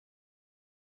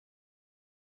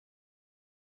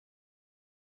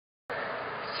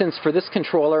since for this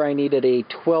controller I needed a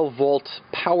 12 volt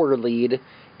power lead,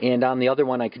 and on the other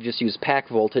one I could just use pack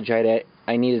voltage,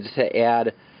 I needed to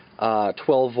add a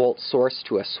 12 volt source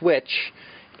to a switch.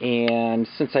 And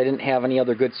since I didn't have any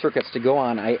other good circuits to go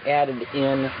on, I added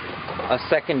in a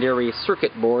secondary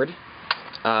circuit board,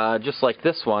 just like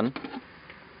this one.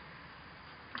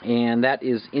 And that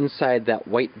is inside that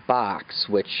white box,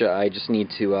 which I just need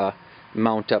to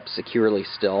mount up securely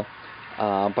still.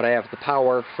 But I have the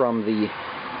power from the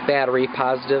battery,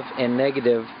 positive and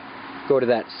negative, go to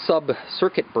that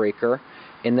sub-circuit breaker,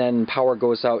 and then power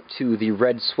goes out to the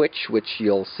red switch, which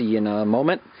you'll see in a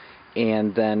moment,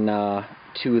 and then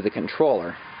to the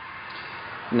controller.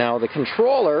 Now the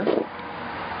controller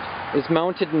is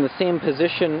mounted in the same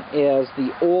position as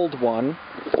the old one,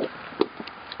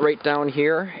 right down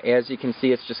here. As you can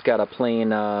see, it's just got a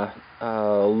plain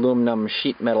aluminum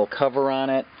sheet metal cover on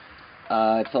it.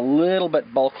 It's a little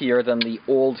bit bulkier than the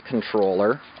old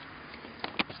controller.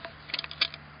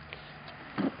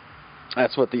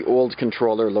 That's what the old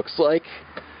controller looks like.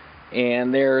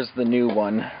 And there's the new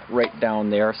one right down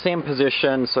there. Same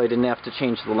position, so I didn't have to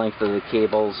change the length of the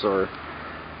cables or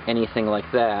anything like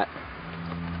that.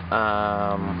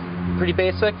 Pretty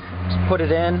basic. Just put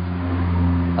it in.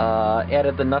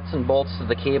 Added the nuts and bolts to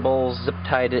the cables, zip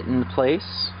tied it into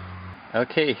place.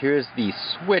 Okay, here's the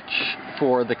switch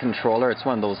for the controller. It's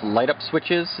one of those light up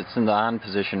switches. It's in the on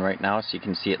position right now, so you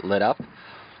can see it lit up.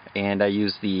 And I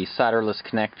use the solderless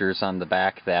connectors on the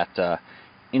back that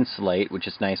insulate, which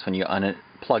is nice when you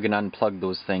plug and unplug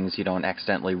those things. You don't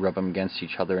accidentally rub them against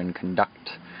each other and conduct.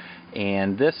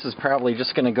 And this is probably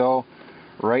just going to go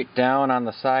right down on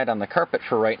the side on the carpet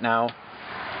for right now.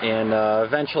 And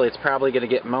eventually it's probably going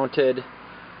to get mounted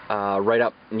right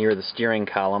up near the steering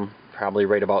column, probably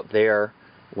right about there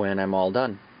when I'm all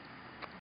done.